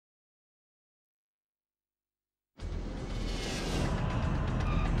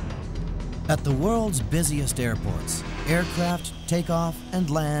At the world's busiest airports, aircraft take off and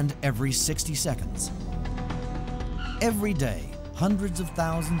land every 60 seconds. Every day, hundreds of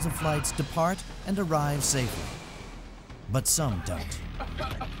thousands of flights depart and arrive safely. But some don't.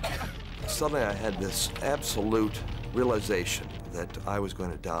 Suddenly I had this absolute realization that I was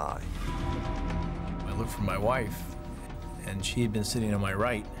going to die. I looked for my wife, and she had been sitting on my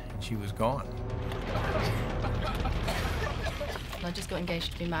right, and she was gone. I just got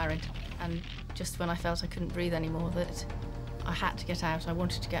engaged to be married, and just when I felt I couldn't breathe anymore, that I had to get out, I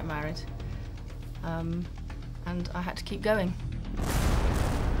wanted to get married, and I had to keep going.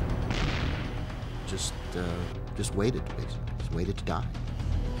 Just waited, basically. Just waited to die.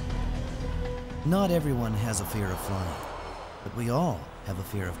 Not everyone has a fear of flying, but we all have a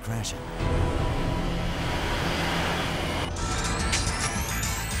fear of crashing.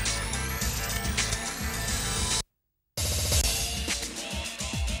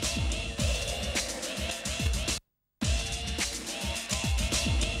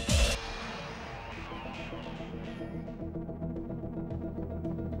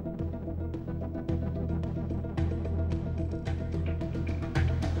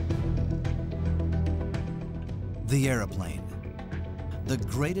 The airplane, the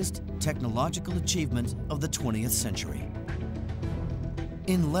greatest technological achievement of the 20th century.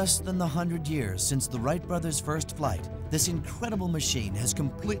 In less than the 100 years since the Wright brothers' first flight, this incredible machine has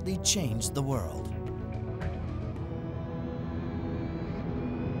completely changed the world.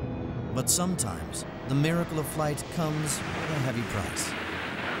 But sometimes, the miracle of flight comes at a heavy price.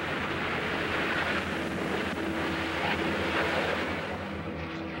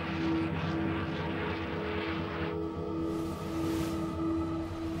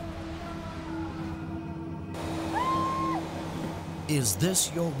 Is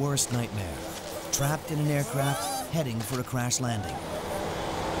this your worst nightmare? Trapped in an aircraft, heading for a crash landing?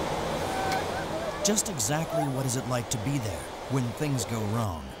 Just exactly what is it like to be there when things go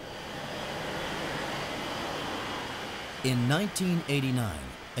wrong? In 1989,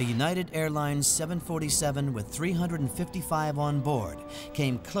 a United Airlines 747 with 355 on board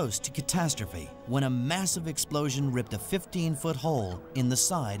came close to catastrophe when a massive explosion ripped a 15-foot hole in the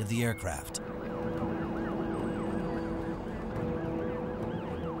side of the aircraft.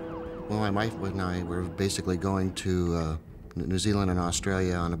 Well, my wife and I were basically going to New Zealand and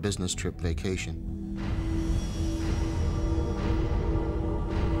Australia on a business trip vacation.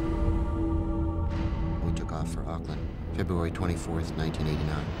 We took off for Auckland, February 24th,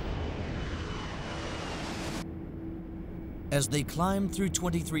 1989. As they climbed through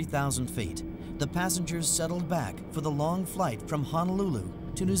 23,000 feet, the passengers settled back for the long flight from Honolulu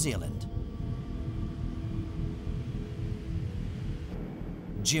to New Zealand.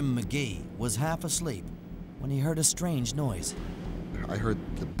 Jim McGee was half asleep when he heard a strange noise. I heard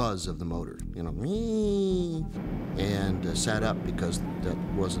the buzz of the motor, you know, wee, and sat up because that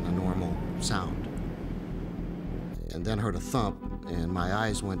wasn't a normal sound. And then heard a thump, and my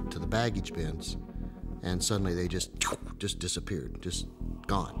eyes went to the baggage bins, and suddenly they just disappeared, just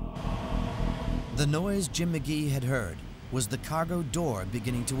gone. The noise Jim McGee had heard was the cargo door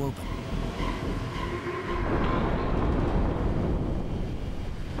beginning to open.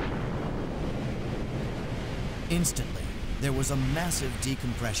 Instantly, there was a massive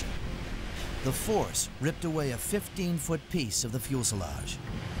decompression. The force ripped away a 15-foot piece of the fuselage.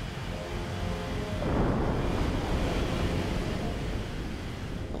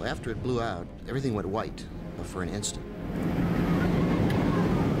 Well, after it blew out, everything went white for an instant.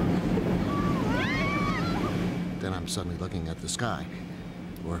 Then I'm suddenly looking at the sky,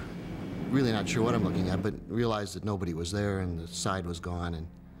 or really not sure what I'm looking at, but realized that nobody was there and the side was gone,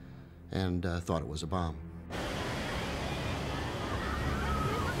 and thought it was a bomb.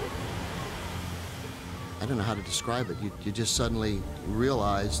 I don't know how to describe it. You just suddenly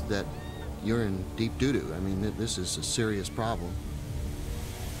realize that you're in deep doo-doo. I mean, this is a serious problem.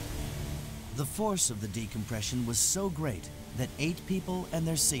 The force of the decompression was so great that 8 people and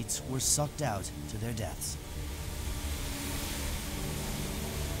their seats were sucked out to their deaths.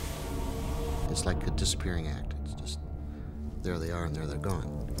 It's like a disappearing act. It's just, there they are and there they're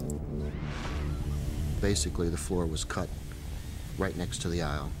gone. Basically, the floor was cut right next to the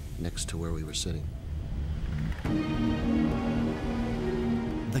aisle, next to where we were sitting.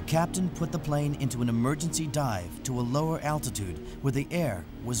 The captain put the plane into an emergency dive to a lower altitude where the air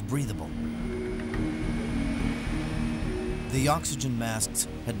was breathable. The oxygen masks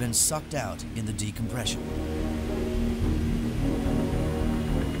had been sucked out in the decompression.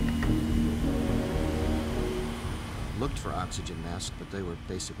 Looked for oxygen masks, but they were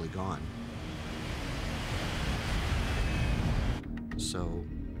basically gone. So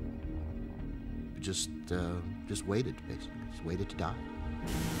just waited, basically. Just waited to die.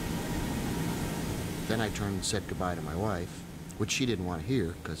 Then I turned and said goodbye to my wife, which she didn't want to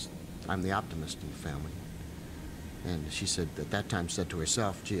hear because I'm the optimist in the family. And she said, at that time, said to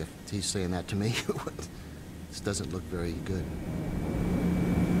herself, gee, if he's saying that to me, this doesn't look very good.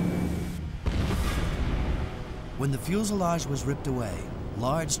 When the fuselage was ripped away,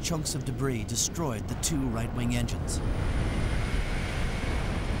 large chunks of debris destroyed the two right-wing engines.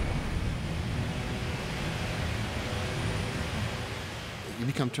 You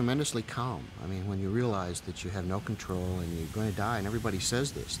become tremendously calm. I mean, when you realize that you have no control and you're going to die, and everybody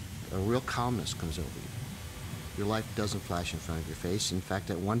says this, a real calmness comes over you. Your life doesn't flash in front of your face. In fact,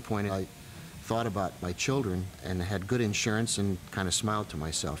 at one point, I thought about my children and had good insurance and kind of smiled to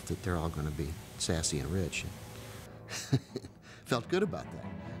myself that they're all going to be sassy and rich. Felt good about that.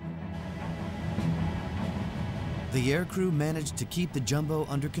 The aircrew managed to keep the jumbo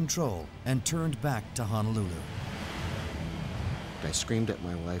under control and turned back to Honolulu. I screamed at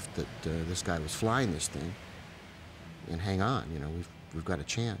my wife that this guy was flying this thing, and hang on, you know, we've got a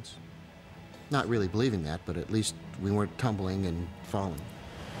chance. Not really believing that, but at least we weren't tumbling and falling.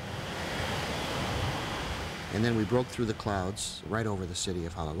 And then we broke through the clouds right over the city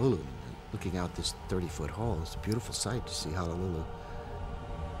of Honolulu, looking out this 30-foot hole. It's a beautiful sight to see Honolulu.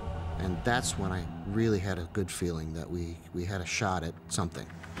 And that's when I really had a good feeling that we had a shot at something.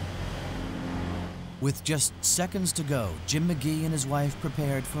 With just seconds to go, Jim McGee and his wife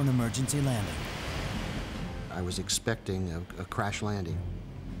prepared for an emergency landing. I was expecting a crash landing.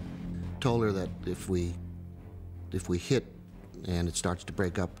 Told her that if we hit and it starts to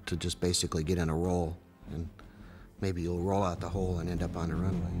break up, to just basically get in a roll, and maybe you'll roll out the hole and end up on the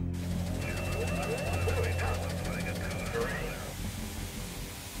runway.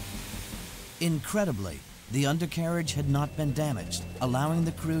 Incredibly, the undercarriage had not been damaged, allowing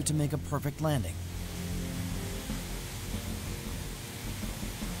the crew to make a perfect landing.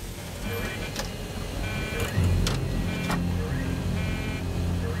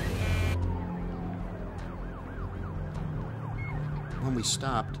 When we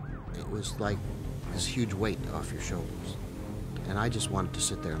stopped, it was like this huge weight off your shoulders. And I just wanted to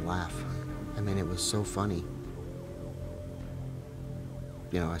sit there and laugh. I mean, it was so funny.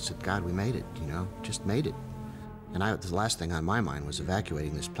 You know, I said, God, we made it, you know, just made it. And the last thing on my mind was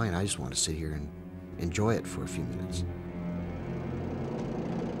evacuating this plane. I just wanted to sit here and enjoy it for a few minutes.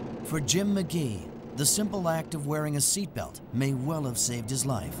 For Jim McGee, the simple act of wearing a seatbelt may well have saved his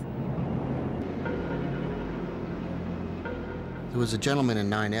life. There was a gentleman in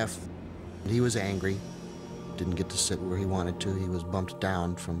 9F. He was angry, didn't get to sit where he wanted to. He was bumped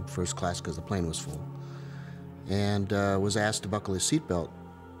down from first class because the plane was full, and was asked to buckle his seatbelt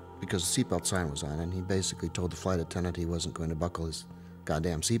because the seatbelt sign was on, and he basically told the flight attendant he wasn't going to buckle his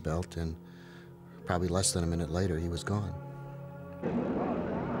goddamn seatbelt, and probably less than a minute later, he was gone.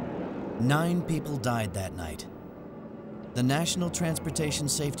 9 people died that night. The National Transportation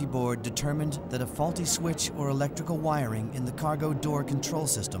Safety Board determined that a faulty switch or electrical wiring in the cargo door control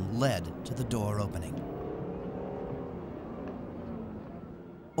system led to the door opening.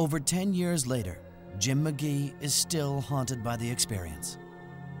 Over 10 years later, Jim McGee is still haunted by the experience.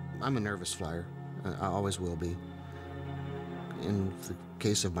 I'm a nervous flyer. I always will be. In the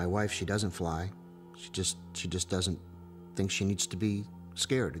case of my wife, she doesn't fly. She just doesn't think she needs to be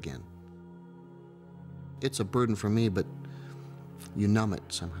scared again. It's a burden for me, but you numb it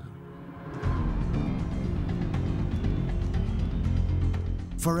somehow.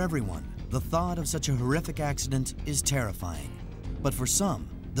 For everyone, the thought of such a horrific accident is terrifying. But for some,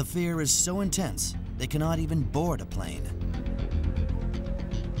 the fear is so intense, they cannot even board a plane.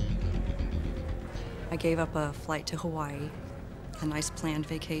 I gave up a flight to Hawaii, a nice planned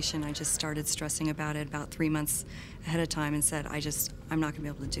vacation. I just started stressing about it about 3 months ahead of time and said, I'm not gonna be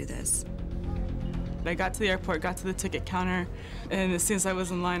able to do this. I got to the airport, got to the ticket counter, and as soon as I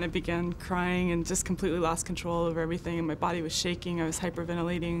was in line, I began crying and just completely lost control over everything, and my body was shaking. I was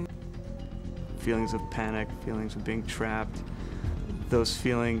hyperventilating. Feelings of panic, feelings of being trapped, those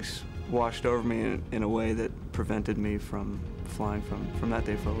feelings washed over me in a way that prevented me from flying from that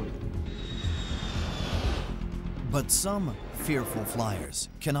day forward. But some fearful flyers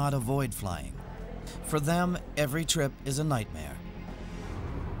cannot avoid flying. For them, every trip is a nightmare.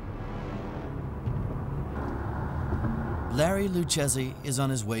 Larry Lucchesi is on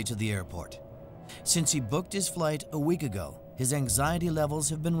his way to the airport. Since he booked his flight a week ago, his anxiety levels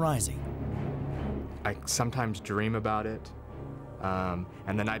have been rising. I sometimes dream about it, and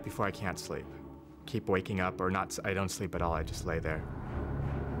the night before I can't sleep. Keep waking up, or not. I don't sleep at all, I just lay there.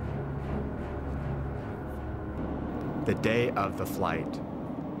 The day of the flight,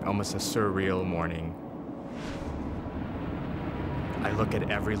 almost a surreal morning. I look at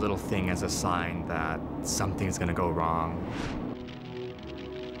every little thing as a sign that something's gonna go wrong.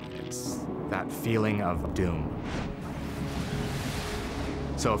 It's that feeling of doom.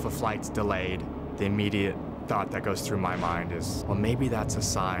 So if a flight's delayed, the immediate thought that goes through my mind is, well, maybe that's a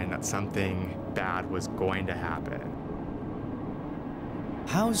sign that something bad was going to happen.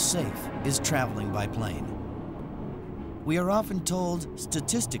 How safe is traveling by plane? We are often told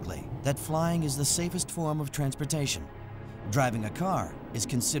statistically that flying is the safest form of transportation. Driving a car is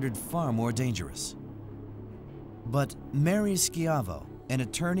considered far more dangerous. But Mary Schiavo, an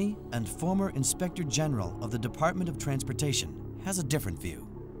attorney and former Inspector General of the Department of Transportation, has a different view.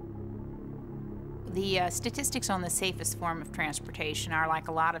 The statistics on the safest form of transportation are, like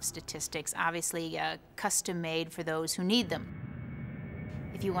a lot of statistics, obviously custom-made for those who need them.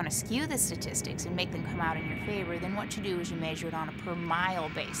 If you want to skew the statistics and make them come out in your favor, then what you do is you measure it on a per-mile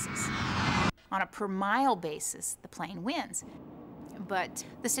basis. On a per-mile basis, the plane wins. But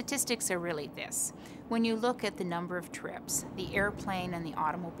the statistics are really this. When you look at the number of trips, the airplane and the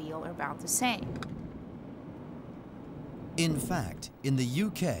automobile are about the same. In fact, in the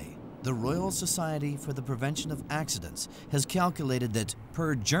UK, the Royal Society for the Prevention of Accidents has calculated that,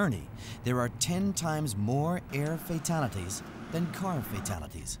 per journey, there are 10 times more air fatalities than car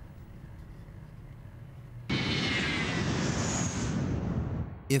fatalities.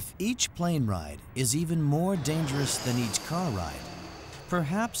 If each plane ride is even more dangerous than each car ride,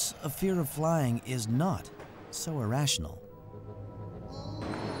 perhaps a fear of flying is not so irrational.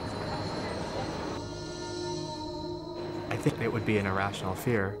 I think it would be an irrational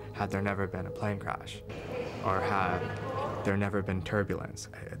fear had there never been a plane crash, or had there never been turbulence.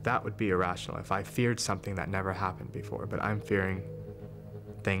 That would be irrational if I feared something that never happened before, but I'm fearing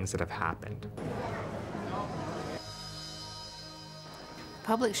things that have happened. The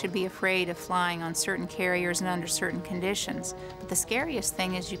public should be afraid of flying on certain carriers and under certain conditions. But the scariest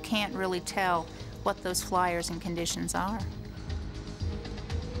thing is you can't really tell what those flyers and conditions are.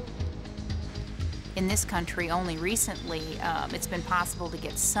 In this country, only recently, it's been possible to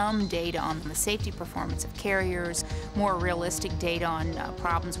get some data on the safety performance of carriers, more realistic data on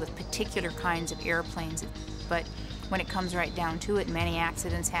problems with particular kinds of airplanes. But when it comes right down to it, many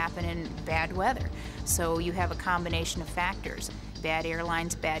accidents happen in bad weather. So you have a combination of factors: bad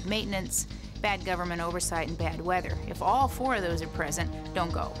airlines, bad maintenance, bad government oversight, and bad weather. If all four of those are present,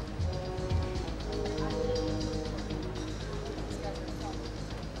 don't go.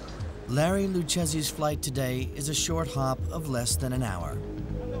 Larry Lucchesi's flight today is a short hop of less than an hour.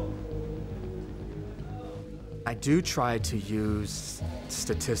 I do try to use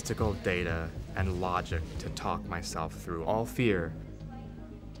statistical data and logic to talk myself through all fear.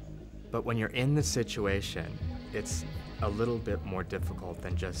 But when you're in the situation, it's a little bit more difficult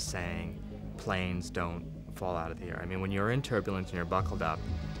than just saying planes don't fall out of the air. I mean, when you're in turbulence and you're buckled up,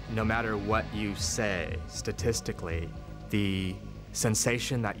 no matter what you say statistically, the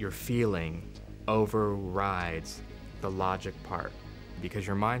sensation that you're feeling overrides the logic part, because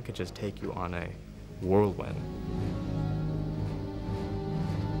your mind could just take you on a whirlwind.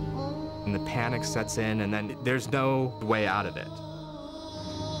 And the panic sets in, and then there's no way out of it.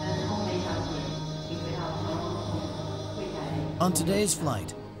 On today's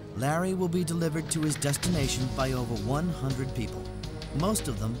flight, Larry will be delivered to his destination by over 100 people, most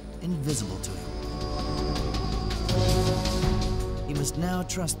of them invisible to him. He must now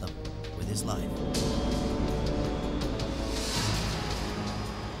trust them with his life.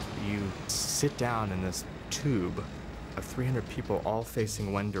 You sit down in this tube of 300 people all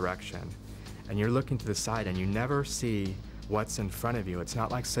facing one direction, and you're looking to the side and you never see what's in front of you. It's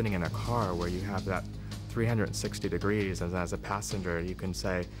not like sitting in a car where you have that 360 degrees, and as a passenger you can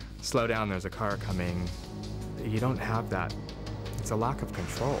say, slow down, there's a car coming. You don't have that. It's a lack of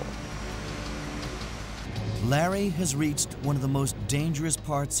control. Larry has reached one of the most dangerous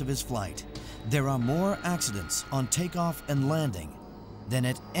parts of his flight. There are more accidents on takeoff and landing than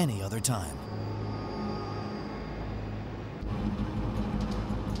at any other time.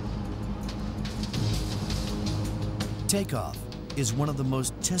 Takeoff is one of the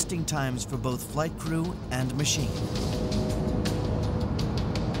most testing times for both flight crew and machine.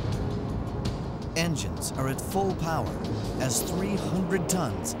 Engines are at full power as 300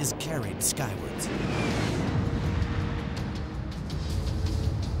 tons is carried skywards.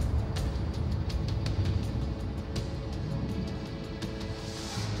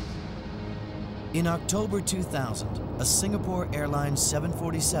 In October 2000, a Singapore Airlines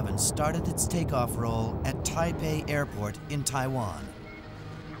 747 started its takeoff roll at Taipei Airport in Taiwan.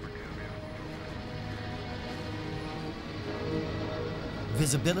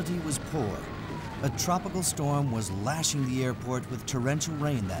 Visibility was poor. A tropical storm was lashing the airport with torrential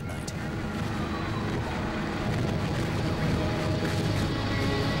rain that night.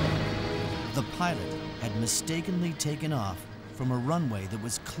 The pilot had mistakenly taken off from a runway that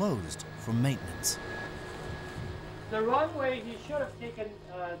was closed for maintenance. The runway he should have taken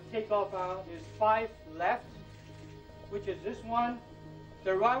takeoff on is 5 left, which is this one.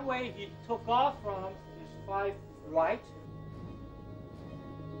 The runway he took off from is 5 right.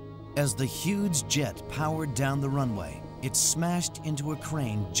 As the huge jet powered down the runway, it smashed into a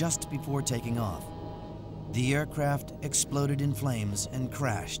crane just before taking off. The aircraft exploded in flames and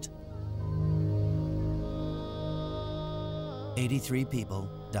crashed. 83 people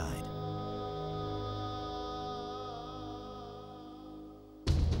died.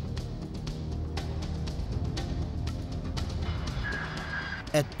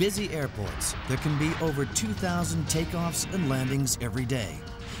 At busy airports, there can be over 2,000 takeoffs and landings every day.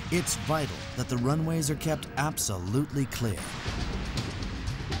 It's vital that the runways are kept absolutely clear.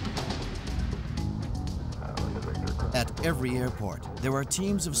 At every airport, there are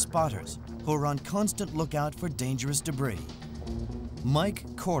teams of spotters who are on constant lookout for dangerous debris. Mike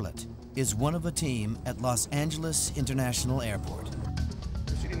Corlett is one of a team at Los Angeles International Airport.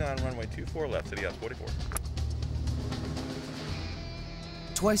 Proceeding on runway 24 left, City House 44.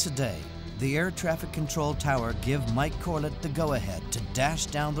 Twice a day, the air traffic control tower give Mike Corlett the go-ahead to dash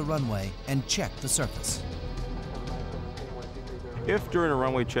down the runway and check the surface. If during a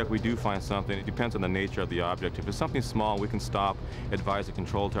runway check we do find something, it depends on the nature of the object. If it's something small, we can stop, advise the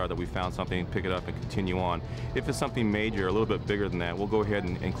control tower that we found something, pick it up and continue on. If it's something major, a little bit bigger than that, we'll go ahead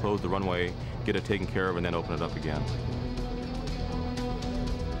and close the runway, get it taken care of, and then open it up again.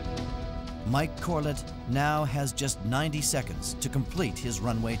 Mike Corlett now has just 90 seconds to complete his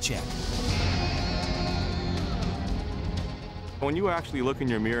runway check. When you actually look in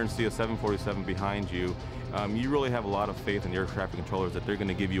your mirror and see a 747 behind you, you really have a lot of faith in the air traffic controllers that they're going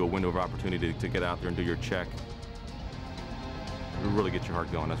to give you a window of opportunity to get out there and do your check. It'll really get your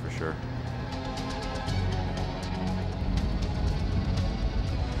heart going, that's for sure.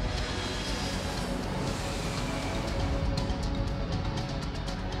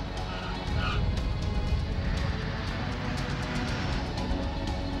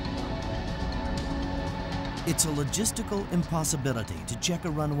 It's a logistical impossibility to check a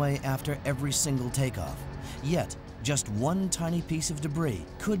runway after every single takeoff. Yet, just one tiny piece of debris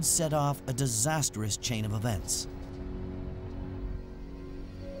could set off a disastrous chain of events.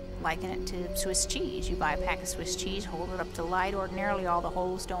 Liken it to Swiss cheese. You buy a pack of Swiss cheese, hold it up to the light. Ordinarily, all the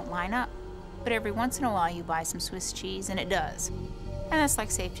holes don't line up. But every once in a while, you buy some Swiss cheese, and it does. And that's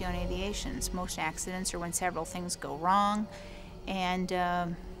like safety on aviation. Most accidents are when several things go wrong,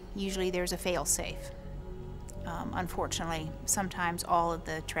 and usually there's a fail-safe. Unfortunately, sometimes all of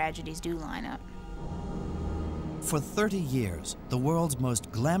the tragedies do line up. For 30 years, the world's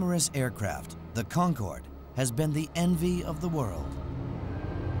most glamorous aircraft, the Concorde, has been the envy of the world.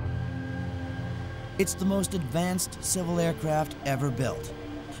 It's the most advanced civil aircraft ever built,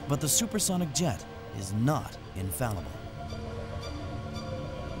 but the supersonic jet is not infallible.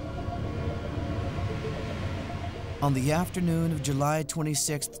 On the afternoon of July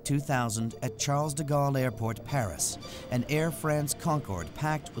 26, 2000, at Charles de Gaulle Airport, Paris, an Air France Concorde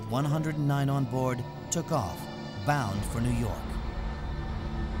packed with 109 on board took off, bound for New York.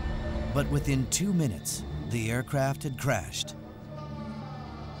 But within 2 minutes, the aircraft had crashed.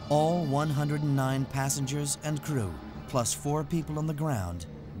 All 109 passengers and crew, plus 4 people on the ground,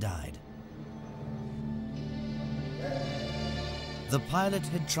 died. The pilot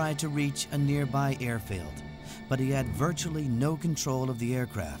had tried to reach a nearby airfield, but he had virtually no control of the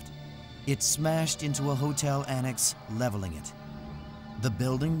aircraft. It smashed into a hotel annex, leveling it. The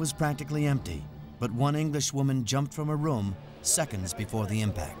building was practically empty, but one English woman jumped from a room seconds before the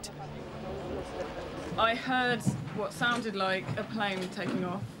impact. I heard what sounded like a plane taking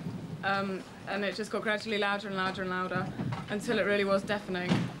off, and it just got gradually louder and louder and louder until it really was deafening,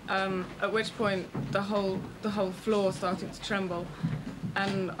 at which point the whole floor started to tremble,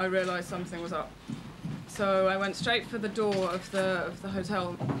 and I realized something was up. So I went straight for the door of the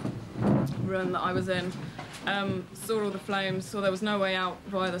hotel room that I was in, saw all the flames, saw there was no way out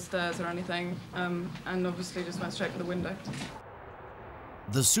via the stairs or anything, and obviously just went straight for the window.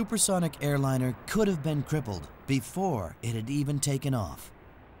 The supersonic airliner could have been crippled before it had even taken off.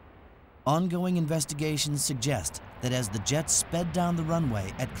 Ongoing investigations suggest that as the jet sped down the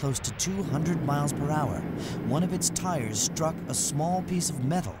runway at close to 200 miles per hour, one of its tires struck a small piece of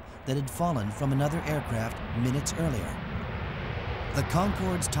metal that had fallen from another aircraft minutes earlier. The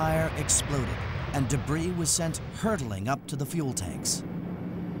Concorde's tire exploded, and debris was sent hurtling up to the fuel tanks.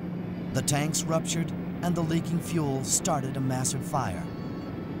 The tanks ruptured and the leaking fuel started a massive fire.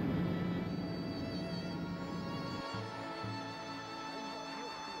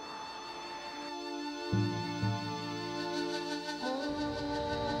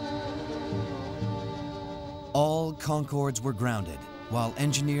 All Concords were grounded while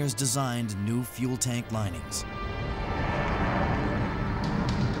engineers designed new fuel tank linings.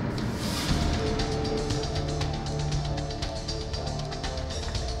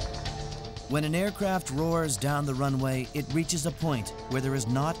 When an aircraft roars down the runway, it reaches a point where there is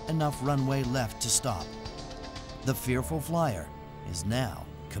not enough runway left to stop. The fearful flyer is now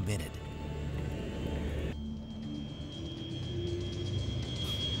committed.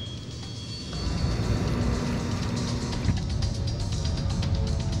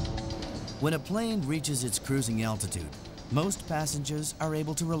 When a plane reaches its cruising altitude, most passengers are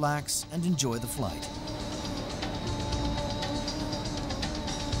able to relax and enjoy the flight.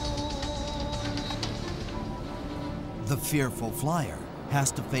 The fearful flyer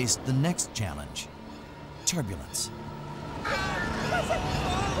has to face the next challenge, turbulence.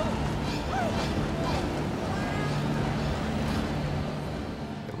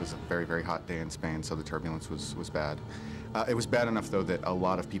 It was a very, very hot day in Spain, so the turbulence was bad. It was bad enough, though, that a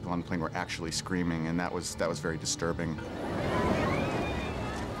lot of people on the plane were actually screaming, and that was very disturbing.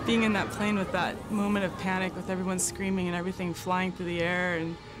 Being in that plane with that moment of panic, with everyone screaming and everything flying through the air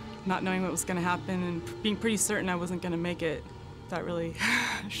and not knowing what was going to happen and being pretty certain I wasn't going to make it, that really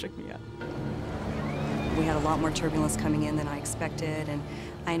shook me up. We had a lot more turbulence coming in than I expected, and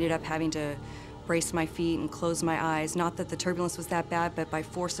I ended up having to brace my feet and close my eyes. Not that the turbulence was that bad, but by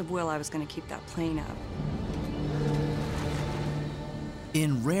force of will, I was going to keep that plane up.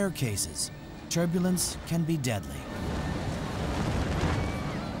 In rare cases, turbulence can be deadly.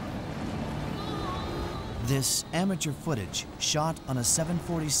 This amateur footage, shot on a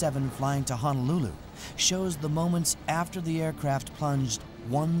 747 flying to Honolulu, shows the moments after the aircraft plunged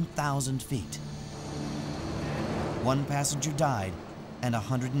 1,000 feet. One passenger died and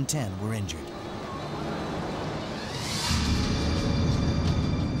 110 were injured.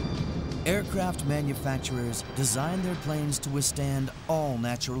 Aircraft manufacturers design their planes to withstand all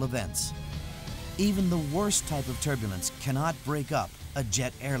natural events. Even the worst type of turbulence cannot break up a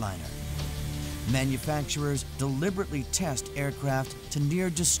jet airliner. Manufacturers deliberately test aircraft to near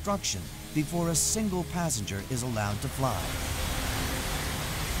destruction before a single passenger is allowed to fly.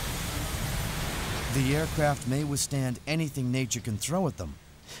 The aircraft may withstand anything nature can throw at them,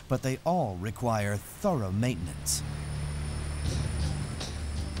 but they all require thorough maintenance.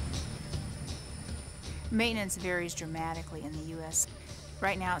 Maintenance varies dramatically in the U.S.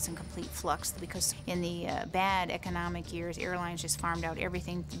 Right now it's in complete flux because in the bad economic years, airlines just farmed out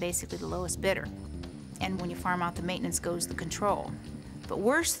everything to basically the lowest bidder. And when you farm out the maintenance goes the control. But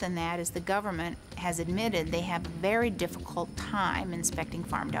worse than that is the government has admitted they have a very difficult time inspecting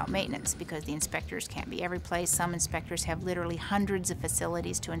farmed out maintenance because the inspectors can't be every place. Some inspectors have literally hundreds of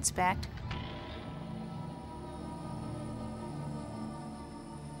facilities to inspect.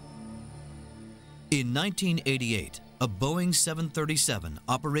 In 1988, a Boeing 737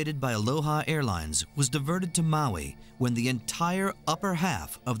 operated by Aloha Airlines was diverted to Maui when the entire upper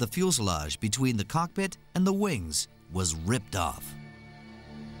half of the fuselage between the cockpit and the wings was ripped off.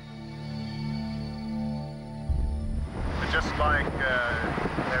 It's just like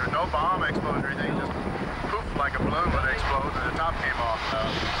there was no bomb exploded or anything, just poof like a balloon when it exploded and the top came off.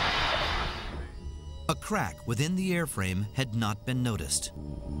 A crack within the airframe had not been noticed.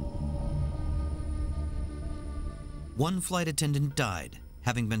 One flight attendant died,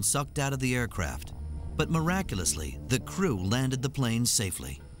 having been sucked out of the aircraft, but miraculously, the crew landed the plane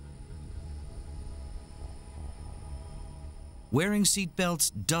safely. Wearing seat belts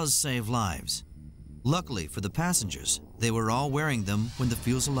does save lives. Luckily for the passengers, they were all wearing them when the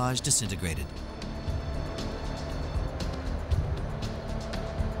fuselage disintegrated.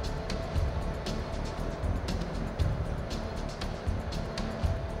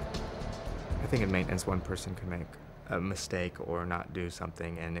 I think in maintenance, one person can make a mistake or not do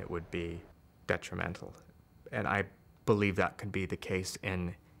something and it would be detrimental. And I believe that could be the case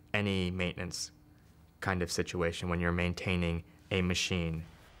in any maintenance kind of situation when you're maintaining a machine.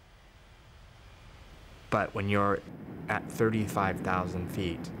 But when you're at 35,000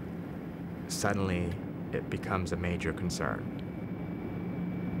 feet, suddenly it becomes a major concern.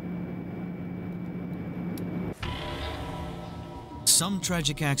 Some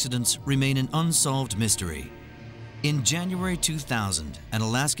tragic accidents remain an unsolved mystery. In January 2000, an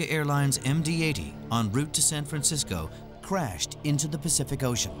Alaska Airlines MD-80 en route to San Francisco crashed into the Pacific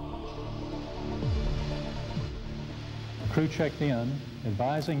Ocean. Crew checked in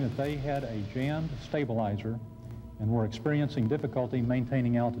advising that they had a jammed stabilizer and were experiencing difficulty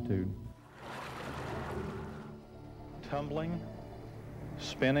maintaining altitude. Tumbling,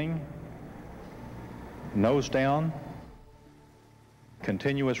 spinning, nose down,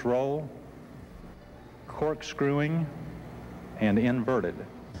 continuous roll, corkscrewing, and inverted.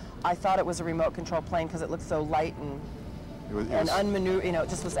 I thought it was a remote control plane because it looked so light and unmaneuvered, you know, it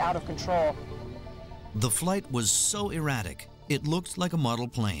just was out of control. The flight was so erratic, it looked like a model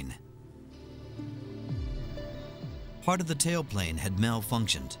plane. Part of the tailplane had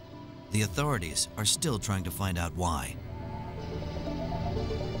malfunctioned. The authorities are still trying to find out why.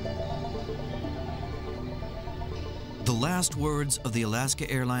 The last words of the Alaska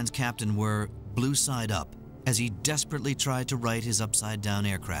Airlines captain were "blue side up" as he desperately tried to right his upside-down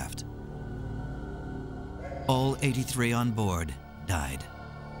aircraft. All 83 on board died.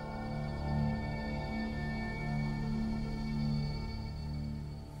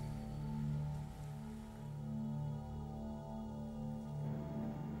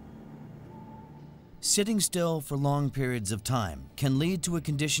 Sitting still for long periods of time can lead to a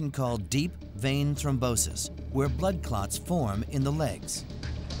condition called deep vein thrombosis, where blood clots form in the legs.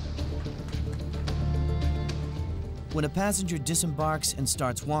 When a passenger disembarks and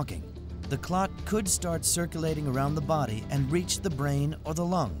starts walking, the clot could start circulating around the body and reach the brain or the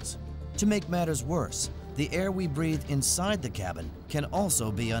lungs. To make matters worse, the air we breathe inside the cabin can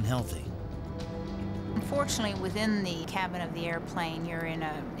also be unhealthy. Unfortunately, within the cabin of the airplane, you're in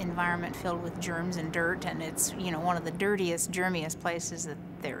an environment filled with germs and dirt, and it's, you know, one of the dirtiest, germiest places that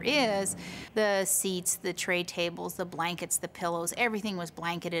there is. The seats, the tray tables, the blankets, the pillows, everything was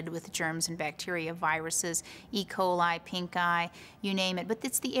blanketed with germs and bacteria, viruses, E. coli, pink eye, you name it, but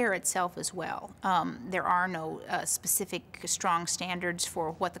it's the air itself as well. There are no specific strong standards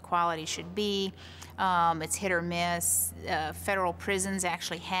for what the quality should be. It's hit or miss. Federal prisons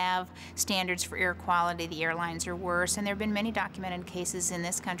actually have standards for air quality. The airlines are worse, and there have been many documented cases in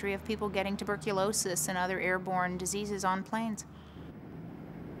this country of people getting tuberculosis and other airborne diseases on planes.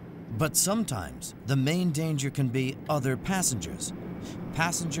 But sometimes the main danger can be other passengers,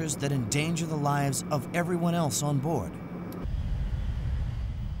 passengers that endanger the lives of everyone else on board.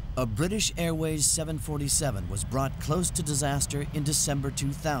 A British Airways 747 was brought close to disaster in December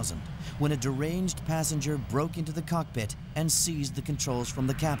 2000 when a deranged passenger broke into the cockpit and seized the controls from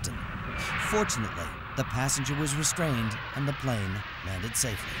the captain. Fortunately, the passenger was restrained and the plane landed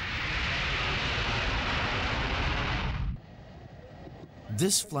safely.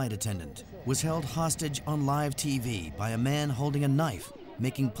 This flight attendant was held hostage on live TV by a man holding a knife,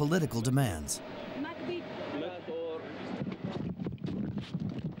 making political demands.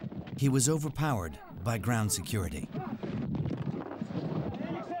 He was overpowered by ground security.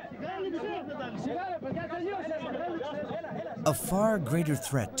 A far greater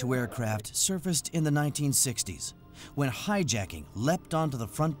threat to aircraft surfaced in the 1960s, when hijacking leapt onto the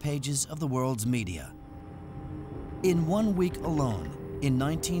front pages of the world's media. In 1 week alone, in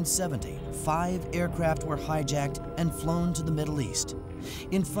 1970, 5 aircraft were hijacked and flown to the Middle East.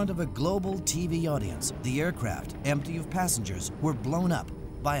 In front of a global TV audience, the aircraft, empty of passengers, were blown up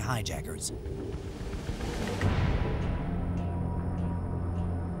by hijackers.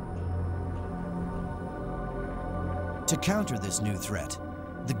 To counter this new threat,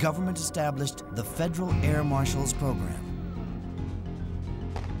 the government established the Federal Air Marshals Program.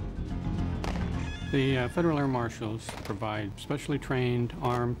 The Federal Air Marshals provide specially trained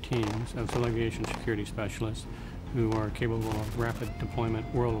armed teams of civil aviation security specialists who are capable of rapid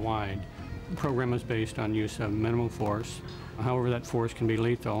deployment worldwide. The program is based on use of minimal force. However, that force can be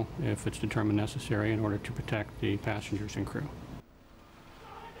lethal if it's determined necessary in order to protect the passengers and crew.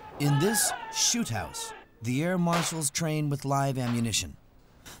 In this shoot house, the Air Marshals train with live ammunition.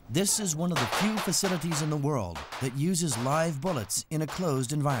 This is one of the few facilities in the world that uses live bullets in a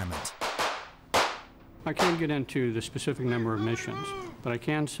closed environment. I can't get into the specific number of missions, but I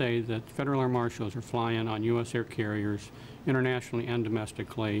can say that Federal Air Marshals are flying on U.S. air carriers internationally and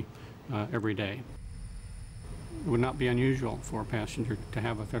domestically every day. It would not be unusual for a passenger to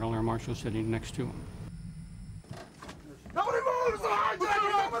have a Federal Air Marshal sitting next to him. Nobody moves!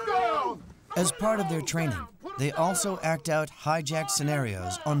 Hijack! As part of their training, they also act out hijacked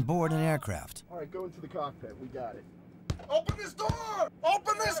scenarios on board an aircraft. All right, go into the cockpit. We got it. Open this door!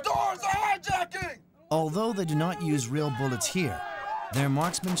 Open this door! It's a hijacking! Although they do not use real bullets here, their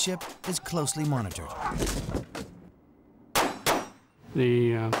marksmanship is closely monitored.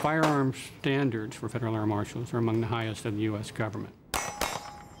 The firearms standards for Federal Air Marshals are among the highest of the U.S. government.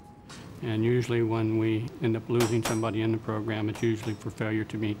 And usually when we end up losing somebody in the program, it's usually for failure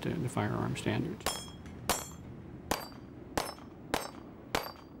to meet the firearm standards.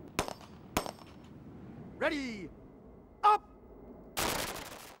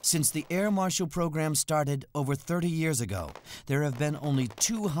 Since the Air Marshal program started over 30 years ago, there have been only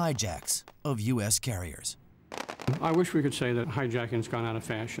 2 hijacks of U.S. carriers. I wish we could say that hijacking's gone out of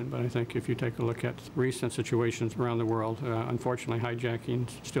fashion, but I think if you take a look at recent situations around the world, unfortunately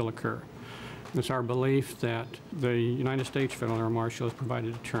hijackings still occur. It's our belief that the United States Federal Air Marshal has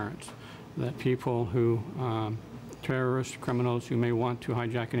provided deterrence, that people who, terrorists, criminals who may want to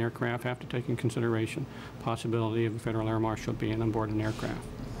hijack an aircraft have to take in consideration the possibility of a Federal Air Marshal being on board an aircraft.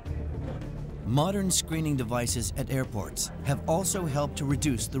 Modern screening devices at airports have also helped to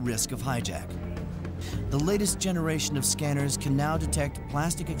reduce the risk of hijack. The latest generation of scanners can now detect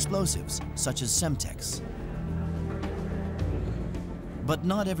plastic explosives, such as Semtex. But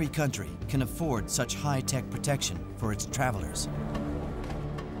not every country can afford such high-tech protection for its travelers.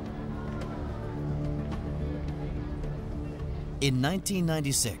 In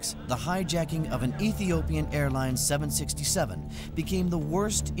 1996, the hijacking of an Ethiopian Airlines 767 became the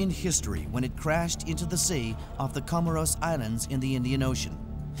worst in history when it crashed into the sea off the Comoros Islands in the Indian Ocean.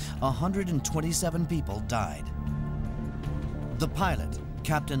 127 people died. The pilot,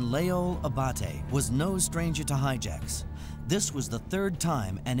 Captain Leol Abate, was no stranger to hijacks. This was the 3rd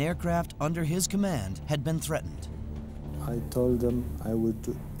time an aircraft under his command had been threatened. I told them I would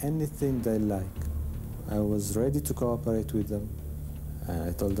do anything they like. I was ready to cooperate with them, and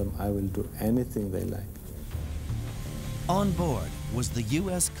I told them I will do anything they like. On board was the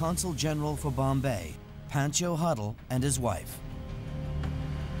U.S. Consul General for Bombay, Pancho Huddle, and his wife.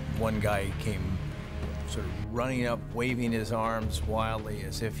 One guy came sort of running up, waving his arms wildly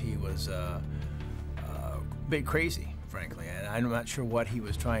as if he was a bit crazy, frankly. And I'm not sure what he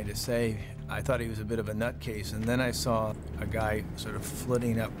was trying to say. I thought he was a bit of a nutcase. And then I saw a guy sort of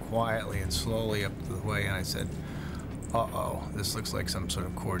flitting up quietly and slowly up the way, and I said, uh-oh, this looks like some sort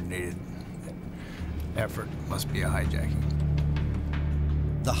of coordinated effort. Must be a hijacking.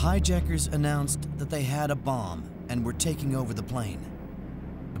 The hijackers announced that they had a bomb and were taking over the plane.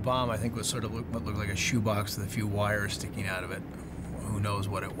 The bomb, I think, was sort of what looked like a shoebox with a few wires sticking out of it. Who knows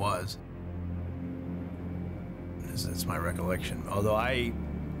what it was? That's my recollection. Although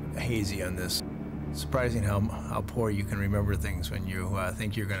hazy on this. It's surprising how poor you can remember things when you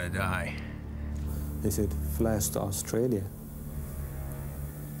think you're going to die. They said, fly us to Australia.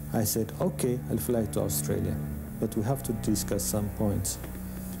 I said, okay, I'll fly to Australia, but we have to discuss some points.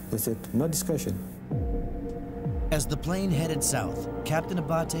 They said, no discussion. As the plane headed south, Captain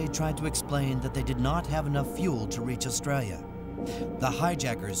Abate tried to explain that they did not have enough fuel to reach Australia. The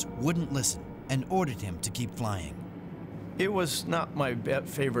hijackers wouldn't listen and ordered him to keep flying. It was not my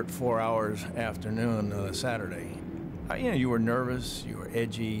favorite 4 hours afternoon on a Saturday. You were nervous, you were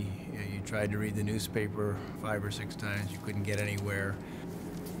edgy, you tried to read the newspaper 5 or 6 times, you couldn't get anywhere.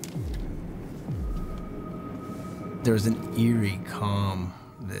 There was an eerie calm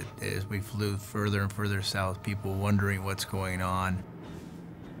that as we flew further and further south, people wondering what's going on.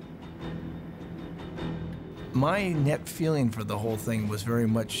 My net feeling for the whole thing was very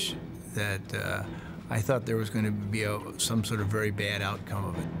much that I thought there was going to be some sort of very bad outcome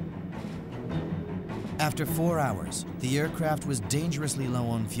of it. After 4 hours, the aircraft was dangerously low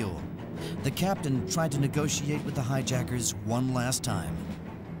on fuel. The captain tried to negotiate with the hijackers one last time.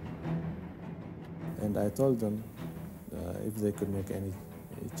 And I told them if they could make any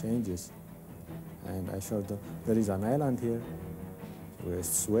changes. And I showed them there is an island here. We're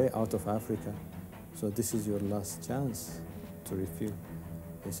way out of Africa. So this is your last chance to refuel.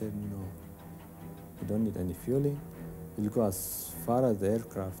 They said, no, we don't need any fueling. We'll go as far as the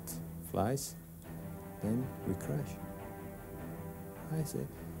aircraft flies, then we crash. I said,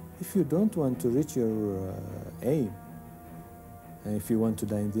 if you don't want to reach your aim, and if you want to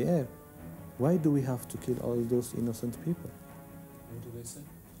die in the air, why do we have to kill all those innocent people? What do they say?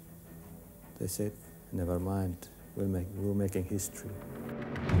 They said, never mind, we're making history.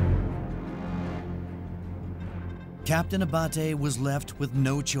 Captain Abate was left with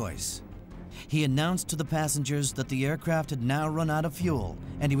no choice. He announced to the passengers that the aircraft had now run out of fuel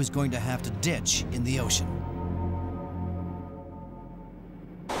and he was going to have to ditch in the ocean.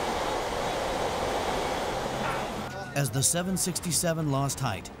 As the 767 lost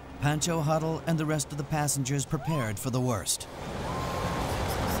height, Pancho Huddle and the rest of the passengers prepared for the worst.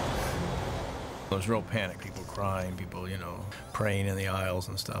 There was real panic, people crying, people, praying in the aisles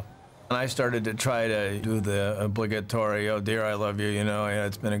and stuff. And I started to try to do the obligatory, oh dear, I love you,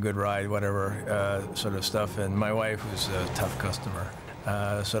 it's been a good ride, whatever sort of stuff. And my wife, who's a tough customer,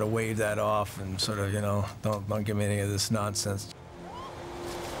 sort of waved that off and sort of, don't give me any of this nonsense.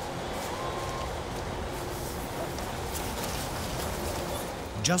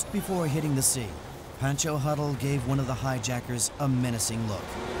 Just before hitting the sea, Pancho Huddle gave one of the hijackers a menacing look.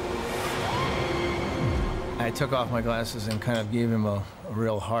 I took off my glasses and kind of gave him a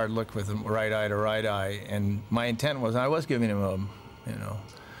real hard look with him, right eye to right eye. And my intent was, I was giving him a, you know,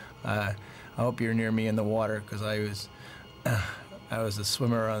 I hope you're near me in the water, because I was a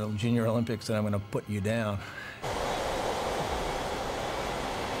swimmer on the Junior Olympics, and I'm going to put you down.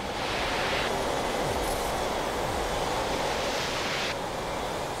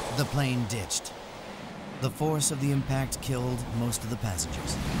 The plane ditched. The force of the impact killed most of the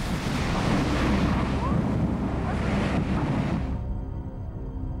passengers.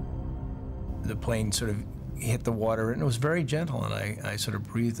 The plane sort of hit the water, and it was very gentle, and I sort of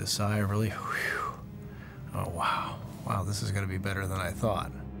breathed a sigh of relief. Whew. Oh, wow. Wow, this is going to be better than I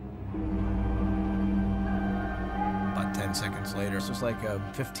thought. About 10 seconds later, it was like a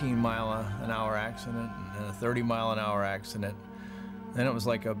 15-mile-an-hour accident and a 30-mile-an-hour accident. Then it was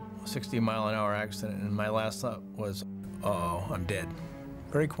like a 60-mile-an-hour accident, and my last thought was, uh-oh, I'm dead.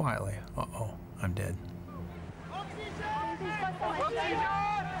 Very quietly, uh-oh, I'm dead.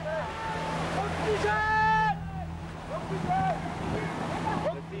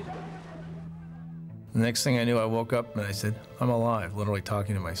 The next thing I knew, I woke up and I said, I'm alive, literally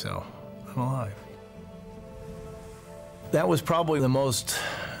talking to myself. I'm alive. That was probably the most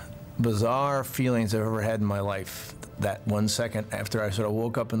bizarre feelings I've ever had in my life. That 1 second after I sort of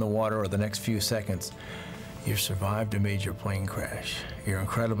woke up in the water, or the next few seconds, you survived a major plane crash. You're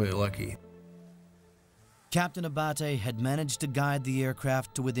incredibly lucky. Captain Abate had managed to guide the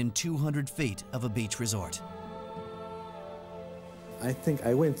aircraft to within 200 feet of a beach resort. I think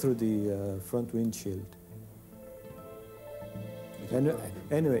I went through the front windshield. And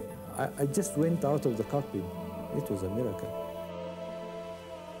anyway, I just went out of the cockpit. It was a miracle.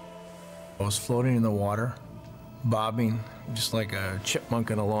 I was floating in the water, bobbing, just like a chipmunk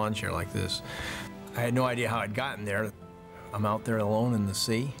in a lawn chair like this. I had no idea how I'd gotten there. I'm out there alone in the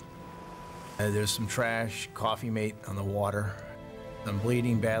sea. There's some trash, coffee mate on the water. I'm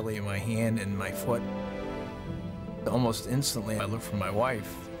bleeding badly in my hand and my foot. Almost instantly, I looked for my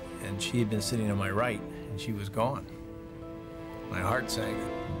wife, and she had been sitting on my right, and she was gone. My heart sank.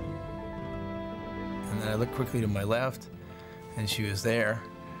 And then I looked quickly to my left, and she was there,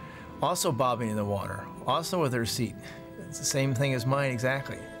 also bobbing in the water, also with her seat. It's the same thing as mine,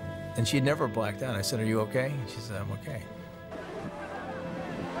 exactly. And she had never blacked out. I said, "Are you okay?" And she said, "I'm okay."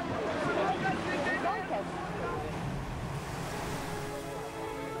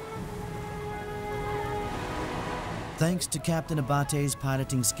 Thanks to Captain Abate's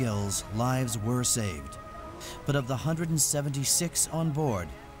piloting skills, lives were saved. But of the 176 on board,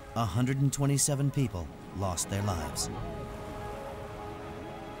 127 people lost their lives.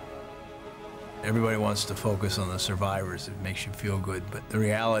 Everybody wants to focus on the survivors. It makes you feel good. But the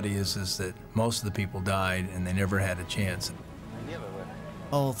reality is that most of the people died and they never had a chance.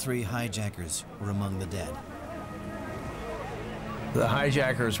 All 3 hijackers were among the dead. The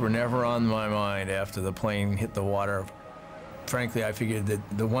hijackers were never on my mind after the plane hit the water. Frankly, I figured that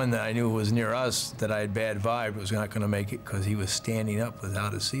the one that I knew was near us, that I had bad vibe, was not going to make it because he was standing up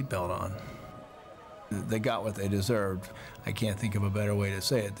without his seatbelt on. They got what they deserved. I can't think of a better way to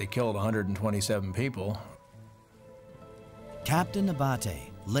say it. They killed 127 people. Captain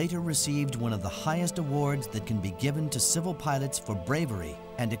Abate later received one of the highest awards that can be given to civil pilots for bravery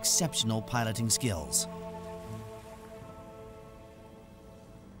and exceptional piloting skills.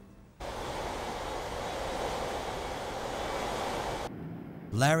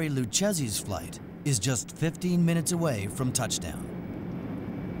 Larry Lucchesi's flight is just 15 minutes away from touchdown.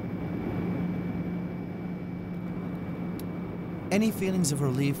 Any feelings of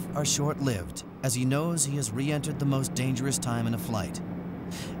relief are short-lived, as he knows he has re-entered the most dangerous time in a flight.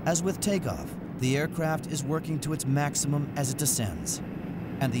 As with takeoff, the aircraft is working to its maximum as it descends,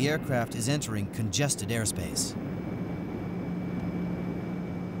 and the aircraft is entering congested airspace.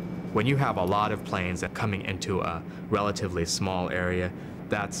 When you have a lot of planes coming into a relatively small area,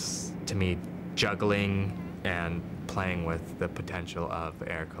 that's, to me, juggling and playing with the potential of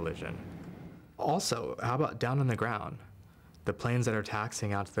air collision. Also, how about down on the ground? The planes that are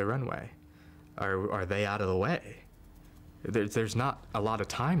taxiing out to the runway, are they out of the way? There's not a lot of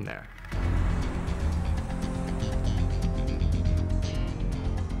time there.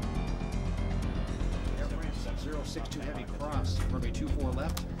 Airframe 062 heavy cross, runway 24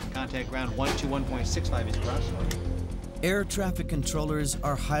 left, contact ground 121.65 is cross. Air traffic controllers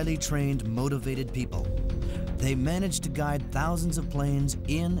are highly trained, motivated people. They manage to guide thousands of planes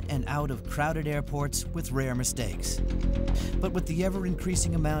in and out of crowded airports with rare mistakes. But with the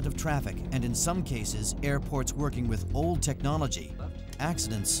ever-increasing amount of traffic, and in some cases, airports working with old technology,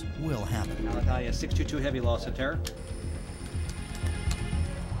 accidents will happen. Alitalia 622 heavy loss of terror.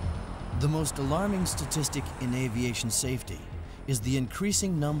 The most alarming statistic in aviation safety is the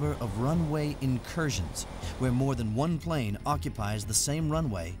increasing number of runway incursions, where more than one plane occupies the same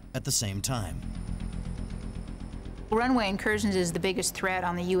runway at the same time. Runway incursions is the biggest threat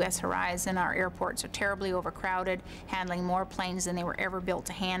on the U.S. horizon. Our airports are terribly overcrowded, handling more planes than they were ever built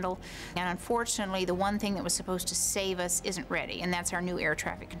to handle. And unfortunately, the one thing that was supposed to save us isn't ready, and that's our new air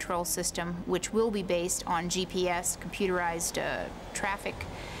traffic control system, which will be based on GPS, computerized traffic.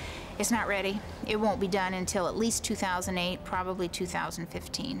 It's not ready. It won't be done until at least 2008, probably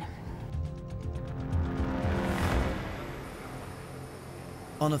 2015.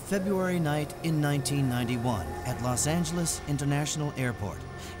 On a February night in 1991 at Los Angeles International Airport,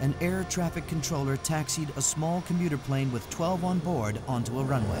 an air traffic controller taxied a small commuter plane with 12 on board onto a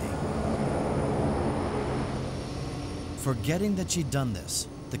runway. Forgetting that she'd done this,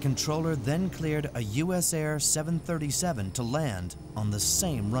 the controller then cleared a US Air 737 to land on the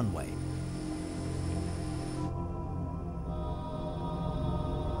same runway.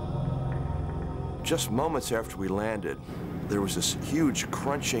 Just moments after we landed, there was this huge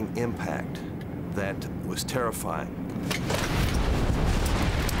crunching impact that was terrifying.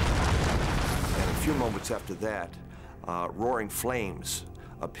 And a few moments after that, roaring flames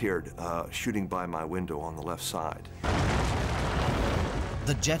appeared shooting by my window on the left side.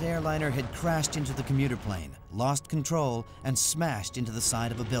 The jet airliner had crashed into the commuter plane, lost control, and smashed into the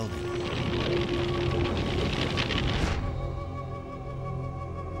side of a building.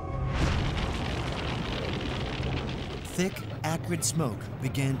 Thick, acrid smoke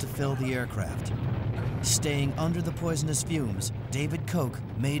began to fill the aircraft. Staying under the poisonous fumes, David Koch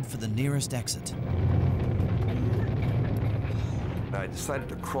made for the nearest exit. I decided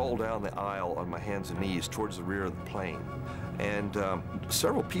to crawl down the aisle on my hands and knees towards the rear of the plane. And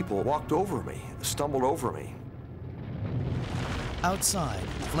several people walked over me, stumbled over me. Outside,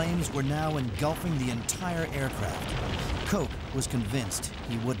 flames were now engulfing the entire aircraft. Koch was convinced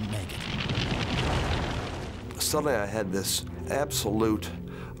he wouldn't make it. Suddenly I had this absolute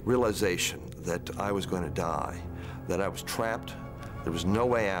realization that I was going to die, that I was trapped, there was no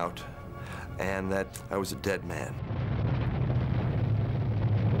way out, and that I was a dead man.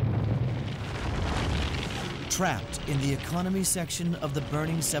 Trapped in the economy section of the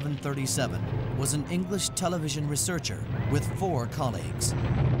burning 737 was an English television researcher with 4 colleagues.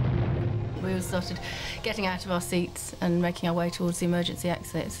 We all started getting out of our seats and making our way towards the emergency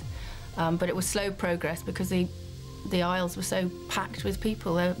exits. But it was slow progress because the aisles were so packed with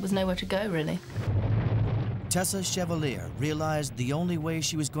people, there was nowhere to go, really. Tessa Chevalier realized the only way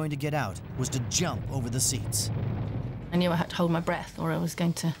she was going to get out was to jump over the seats. I knew I had to hold my breath or I was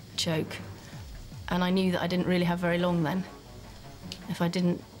going to choke. And I knew that I didn't really have very long then. If I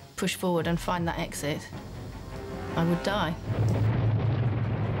didn't push forward and find that exit, I would die.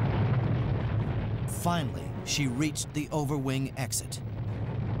 Finally, she reached the overwing exit.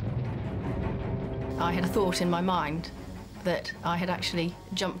 I had a thought in my mind that I had actually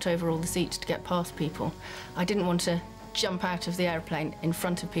jumped over all the seats to get past people. I didn't want to jump out of the airplane in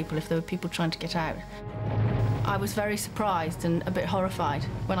front of people if there were people trying to get out. I was very surprised and a bit horrified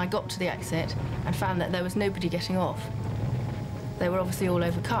when I got to the exit and found that there was nobody getting off. They were obviously all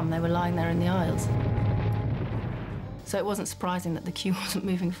overcome. They were lying there in the aisles. So it wasn't surprising that the queue wasn't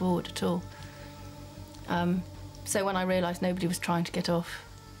moving forward at all. So when I realised nobody was trying to get off,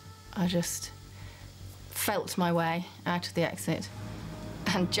 I just felt my way out of the exit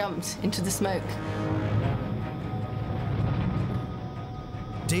and jumped into the smoke.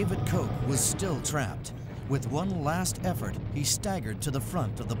 David Koch was still trapped. With one last effort, he staggered to the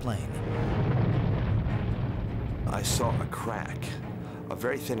front of the plane. I saw a crack, a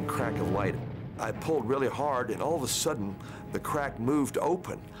very thin crack of light. I pulled really hard, and all of a sudden, the crack moved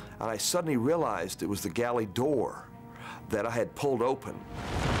open, and I suddenly realized it was the galley door that I had pulled open.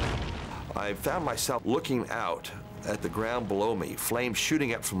 I found myself looking out at the ground below me, flames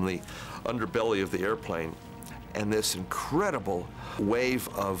shooting up from the underbelly of the airplane, and this incredible wave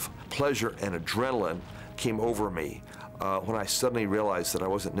of pleasure and adrenaline came over me when I suddenly realized that I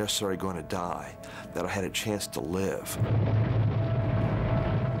wasn't necessarily going to die, that I had a chance to live.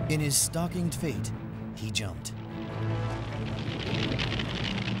 In his stockinged feet, he jumped.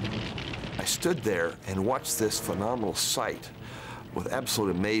 I stood there and watched this phenomenal sight with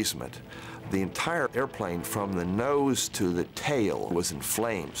absolute amazement. The entire airplane, from the nose to the tail, was in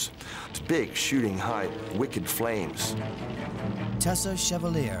flames. It's big, shooting high, wicked flames. Tessa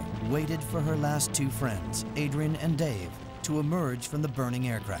Chevalier waited for her last 2 friends, Adrian and Dave, to emerge from the burning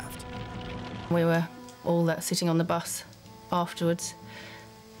aircraft. We were all sitting on the bus afterwards,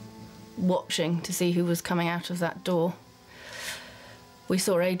 watching to see who was coming out of that door. We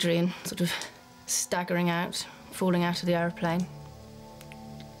saw Adrian sort of staggering out, falling out of the aeroplane.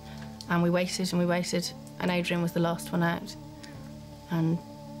 And we waited and we waited, and Adrian was the last one out. And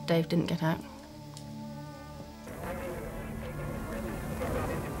Dave didn't get out.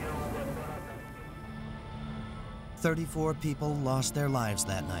 "34 people lost their lives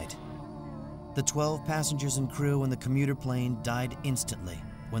that night. The 12 passengers and crew in the commuter plane died instantly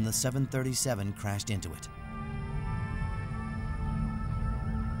when the 737 crashed into it.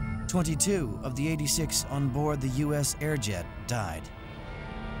 22 of the 86 on board the U.S. Airjet died.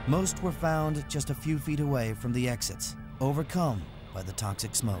 Most were found just a few feet away from the exits, overcome by the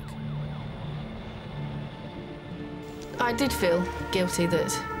toxic smoke. I did feel guilty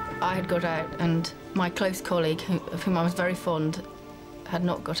that I had got out and my close colleague, of whom I was very fond, had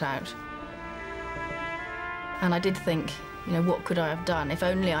not got out. And I did think, you know, what could I have done? If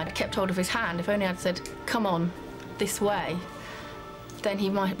only I'd kept hold of his hand, if only I'd said, come on, this way, then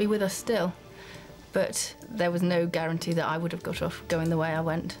he might be with us still. But there was no guarantee that I would have got off going the way I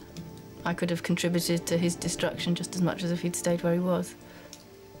went. I could have contributed to his destruction just as much as if he'd stayed where he was.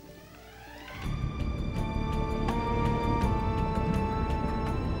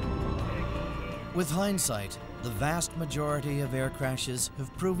 With hindsight, the vast majority of air crashes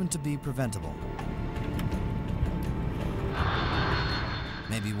have proven to be preventable.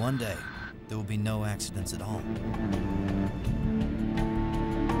 Maybe one day, there will be no accidents at all.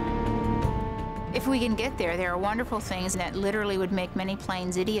 If we can get there, there are wonderful things that literally would make many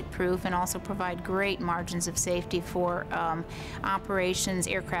planes idiot-proof and also provide great margins of safety for operations,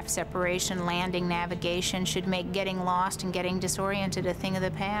 aircraft separation, landing, navigation, should make getting lost and getting disoriented a thing of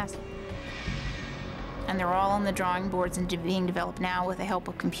the past. And they're all on the drawing boards and being developed now with the help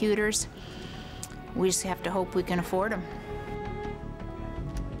of computers. We just have to hope we can afford them.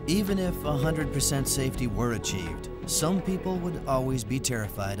 Even if 100% safety were achieved, some people would always be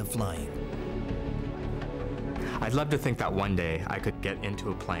terrified of flying. I'd love to think that one day I could get into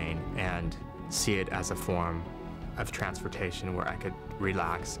a plane and see it as a form of transportation where I could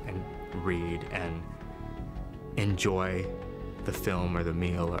relax and read and enjoy the film or the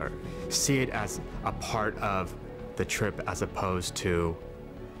meal, or see it as a part of the trip as opposed to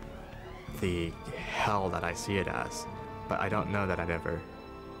the hell that I see it as. But I don't know that I don't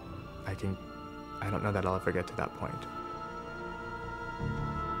know that I'll ever get to that point.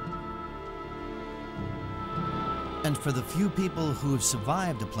 And for the few people who have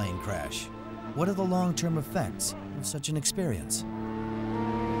survived a plane crash, what are the long-term effects of such an experience?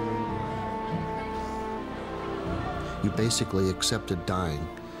 You basically accepted dying,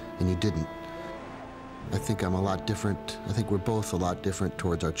 and you didn't. I think I'm a lot different. I think we're both a lot different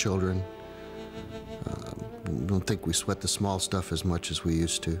towards our children. I don't think we sweat the small stuff as much as we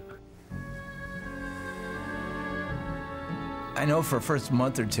used to. I know for the first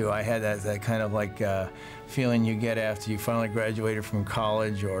month or two, I had that kind of like feeling you get after you finally graduated from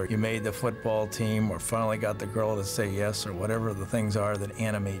college, or you made the football team, or finally got the girl to say yes, or whatever the things are that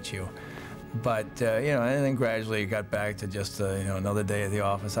animate you. But, you know, and then gradually it got back to just, you know, another day at the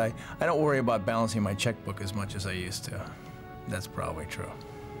office. I don't worry about balancing my checkbook as much as I used to. That's probably true.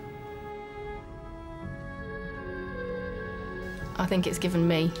 I think it's given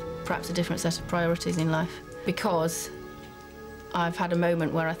me perhaps a different set of priorities in life, because I've had a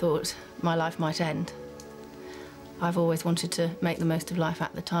moment where I thought my life might end. I've always wanted to make the most of life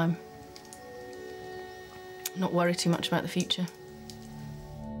at the time, not worry too much about the future.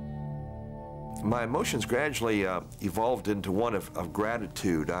 My emotions gradually evolved into one of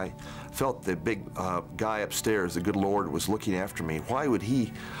gratitude. I felt the big guy upstairs, the good Lord, was looking after me. Why would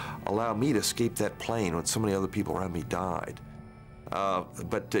he allow me to escape that plane when so many other people around me died?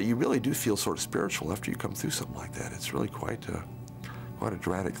 But you really do feel sort of spiritual after you come through something like that. It's really quite a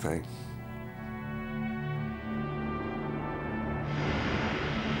dramatic thing.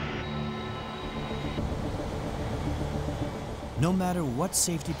 No matter what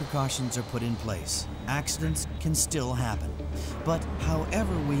safety precautions are put in place, accidents can still happen. But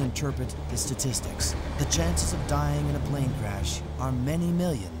however we interpret the statistics, the chances of dying in a plane crash are many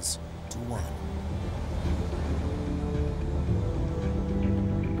millions to one.